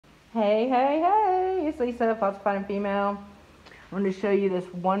Hey, hey, hey, it's Lisa, Falsified and Female. I wanted to show you this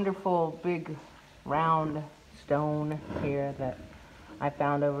wonderful big round stone here that I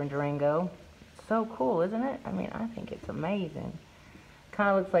found over in Durango. It's so cool, isn't it? I mean, I think it's amazing. Kind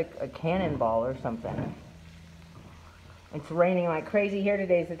of looks like a cannonball or something. It's raining like crazy here.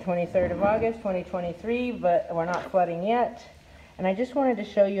 Today's the 23rd of August, 2023, but we're not flooding yet. And I just wanted to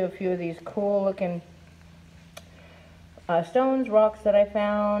show you a few of these cool looking stones, rocks that I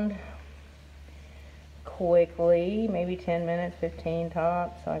found quickly, maybe 10 minutes, 15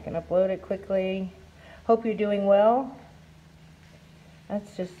 tops, so I can upload it quickly. Hope you're doing well.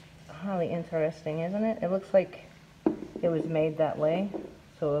 That's just highly interesting, isn't it? It looks like it was made that way,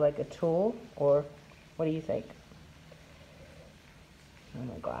 so like a tool, or what do you think? Oh,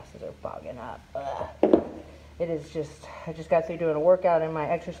 my glasses are fogging up. Ugh. It is just, I just got through doing a workout in my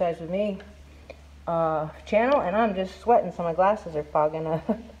Exercise With Me channel, and I'm just sweating, so my glasses are fogging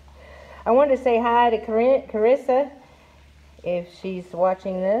up. I wanted to say hi to Carissa, if she's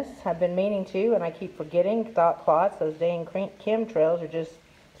watching this. I've been meaning to, and I keep forgetting. Thought clots, those dang chemtrails are just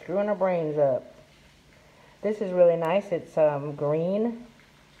screwing our brains up. This is really nice. It's green.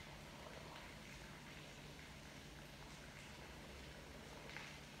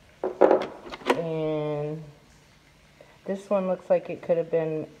 And this one looks like it could have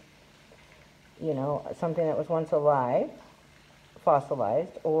been, you know, something that was once alive,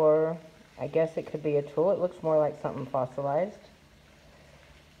 fossilized, or I guess it could be a tool. It looks more like something fossilized.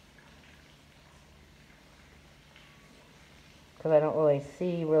 Because I don't really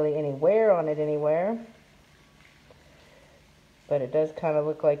see any wear on it anywhere. But it does kind of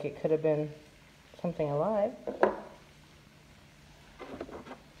look like it could have been something alive.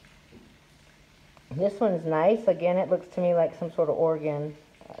 This one's nice. Again, it looks to me like some sort of organ,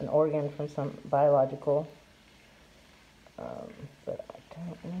 an organ from some biological, but I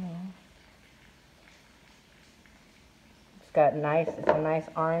don't know. It's a nice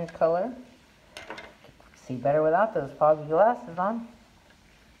orange color. See better without those foggy glasses on.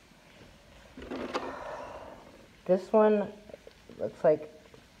 This one looks like,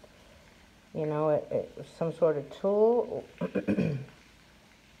 you know, it was some sort of tool.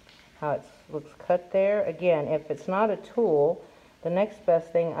 How it looks cut there. Again, if it's not a tool, the next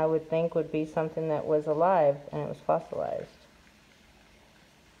best thing I would think would be something that was alive and it was fossilized.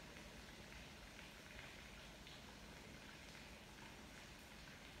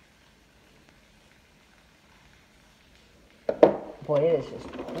 Boy, it is just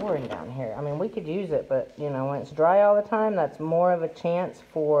pouring down here. I mean, we could use it, but, you know, when it's dry all the time, that's more of a chance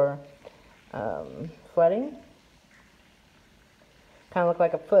for flooding. Kind of look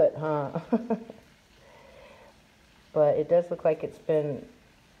like a foot, huh? But it does look like it's been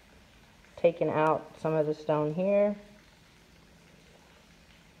taken out, some of the stone here.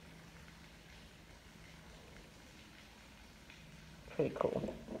 Pretty cool.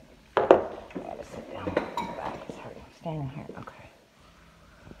 I gotta sit down. My back is hurting. Standing here. Okay.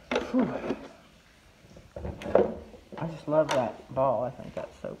 Whew. I just love that ball. I think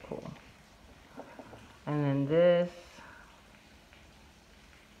that's so cool. And then this.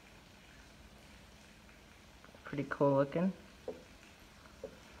 Pretty cool looking.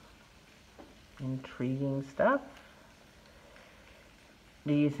 Intriguing stuff.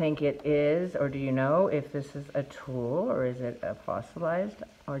 Do you think it is, or do you know if this is a tool, or is it a fossilized,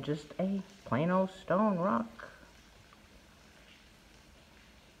 or just a plain old stone rock?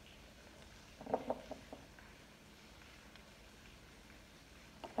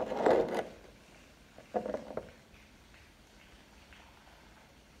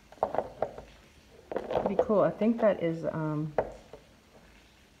 Pretty cool. I think that is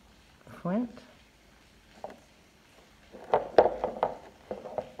flint.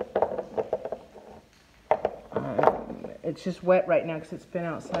 It's just wet right now because it's been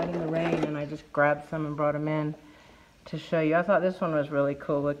outside in the rain, and I just grabbed some and brought them in to show you. I thought this one was really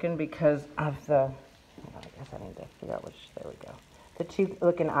cool looking because of the, I guess I need to figure out which, there we go. The two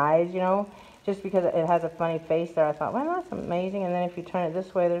looking eyes, you know, just because it has a funny face there. I thought, well, that's amazing. And then if you turn it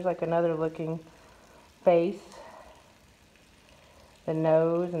this way, there's like another looking face, the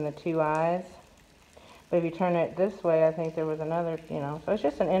nose and the two eyes. But if you turn it this way, I think there was another, you know. So it's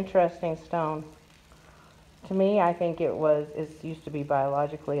just an interesting stone. To me, I think it used to be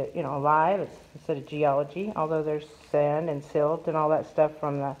biologically, you know, alive. It's instead of geology, although there's sand and silt and all that stuff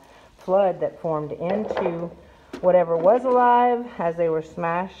from the flood that formed into whatever was alive as they were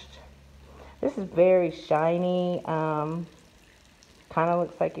smashed. This is very shiny. Kind of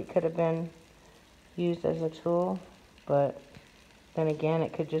looks like it could have been used as a tool, but then again,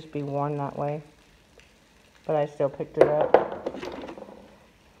 it could just be worn that way. But I still picked it up.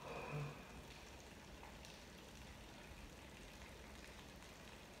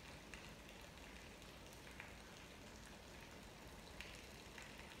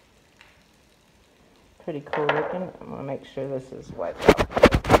 pretty cool looking. I'm going to make sure this is wiped out.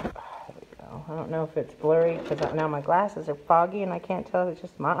 There we go. I don't know if it's blurry because now my glasses are foggy and I can't tell if it's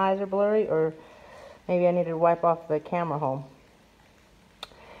just my eyes are blurry or maybe I need to wipe off the camera hole.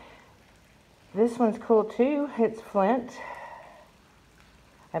 This one's cool too. It's flint.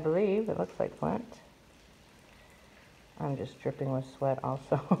 I believe it looks like flint. I'm just dripping with sweat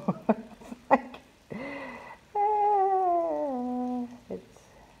also.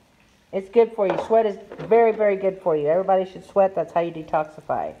 It's good for you. Sweat is very, very good for you. Everybody should sweat. That's how you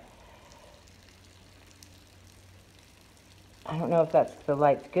detoxify. I don't know if that's the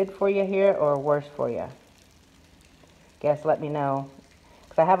light's good for you here or worse for you. Guess let me know.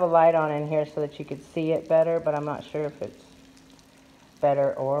 Because I have a light on in here so that you could see it better, but I'm not sure if it's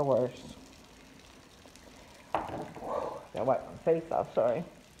better or worse. Gotta wipe my face off, sorry.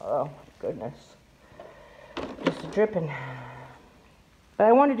 Oh, goodness. Just dripping. But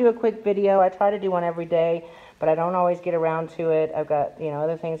I want to do a quick video. I try to do one every day, but I don't always get around to it. I've got,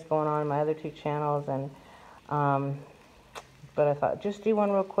 other things going on in my other 2 channels, and but I thought just do one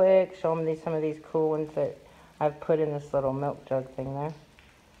real quick, show them some of these cool ones that I've put in this little milk jug thing there.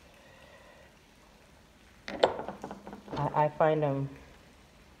 I find them,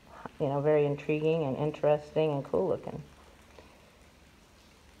 very intriguing and interesting and cool looking.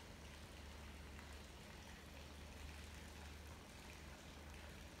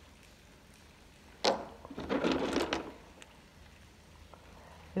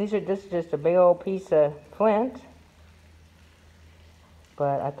 This is just a big old piece of flint,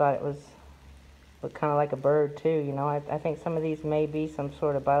 but I thought it looked kind of like a bird too. I think some of these may be some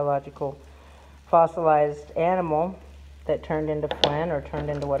sort of biological fossilized animal that turned into flint or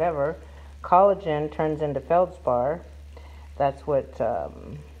turned into whatever. Collagen turns into feldspar. That's what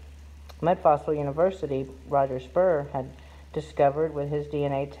Mud Fossil University, Roger Spurr, had discovered with his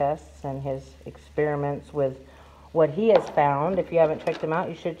DNA tests and his experiments with what he has found. If you haven't checked him out,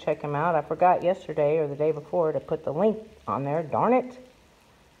 you should check him out. I forgot yesterday or the day before to put the link on there. Darn it.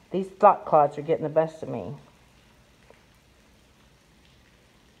 These thought clots are getting the best of me.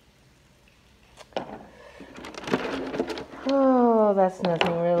 Oh, that's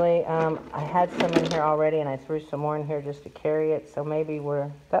nothing really. I had some in here already and I threw some more in here just to carry it. So maybe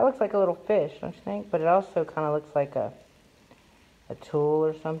that looks like a little fish, don't you think? But it also kind of looks like a tool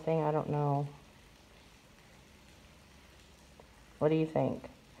or something. I don't know. What do you think?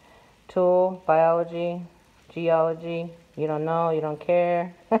 Tool, biology, geology? You don't know, you don't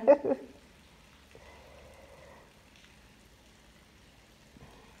care?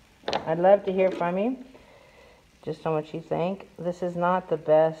 I'd love to hear from you, just on what you think. This is not the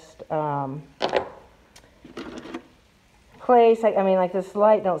best place. I mean, like this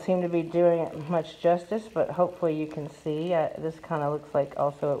light don't seem to be doing it much justice, but hopefully you can see. This kind of looks like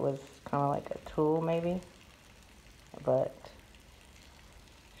also it was kind of like a tool maybe, but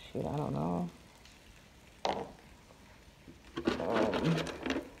shoot, I don't know.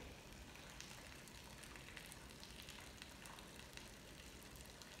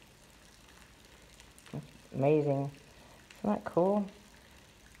 Amazing. Isn't that cool?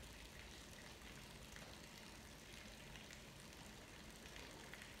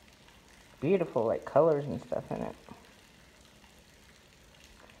 Beautiful, like colors and stuff in it.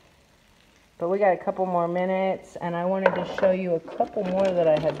 But we got a couple more minutes, and I wanted to show you a couple more that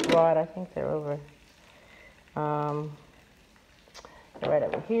I had brought. I think they're over right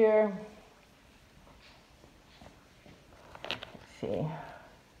over here. Let's see.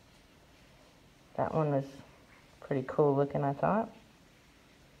 That one was pretty cool looking, I thought.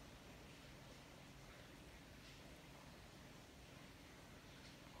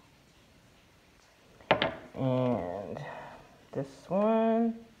 And this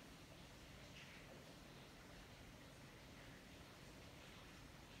one.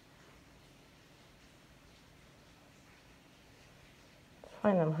 I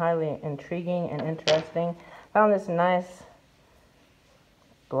find them highly intriguing and interesting. Found this nice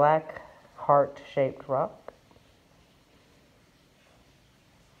black heart-shaped rock.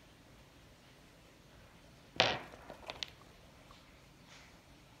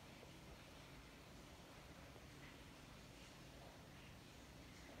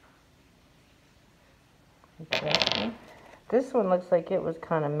 Interesting. This one looks like it was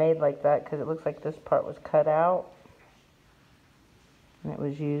kind of made like that because it looks like this part was cut out and it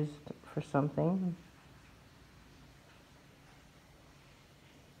was used for something.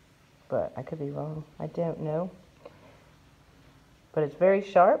 But I could be wrong. I don't know. But it's very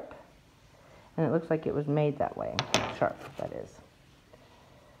sharp, and it looks like it was made that way. Sharp, that is.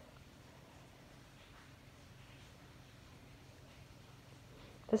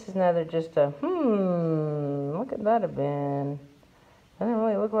 This is another just a, what could that have been? Doesn't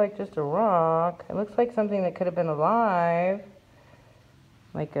really look like just a rock. It looks like something that could have been alive.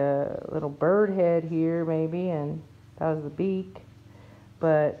 Like a little bird head here, maybe, and that was the beak.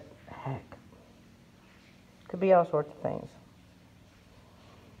 But, heck, could be all sorts of things.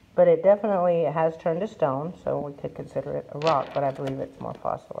 But it definitely has turned to stone, so we could consider it a rock, but I believe it's more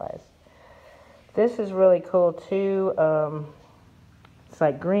fossilized. This is really cool, too. It's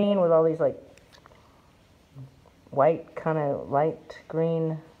like green with all these, like, white, kind of light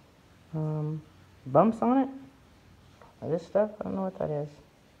green bumps on it. This stuff, I don't know what that is.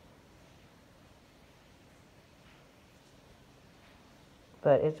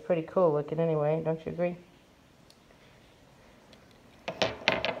 But it's pretty cool looking anyway, don't you agree?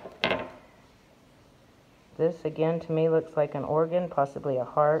 This, again, to me looks like an organ, possibly a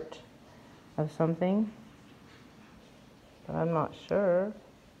heart of something. But I'm not sure.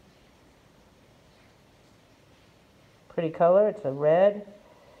 Pretty color, it's a red.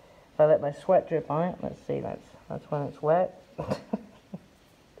 If I let my sweat drip on it, let's see, that's when it's wet.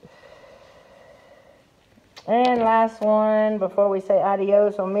 And last one, before we say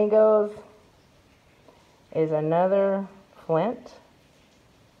adios amigos, is another flint.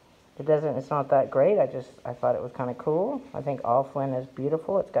 It's not that great, I thought it was kind of cool. I think all flint is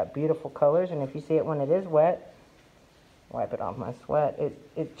beautiful. It's got beautiful colors, and if you see it when it is wet, wipe it off my sweat,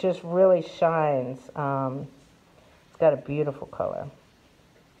 it just really shines. It's got a beautiful color.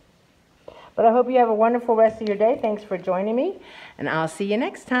 But I hope you have a wonderful rest of your day. Thanks for joining me. And I'll see you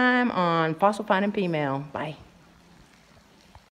next time on Fossil Finding Female. Bye.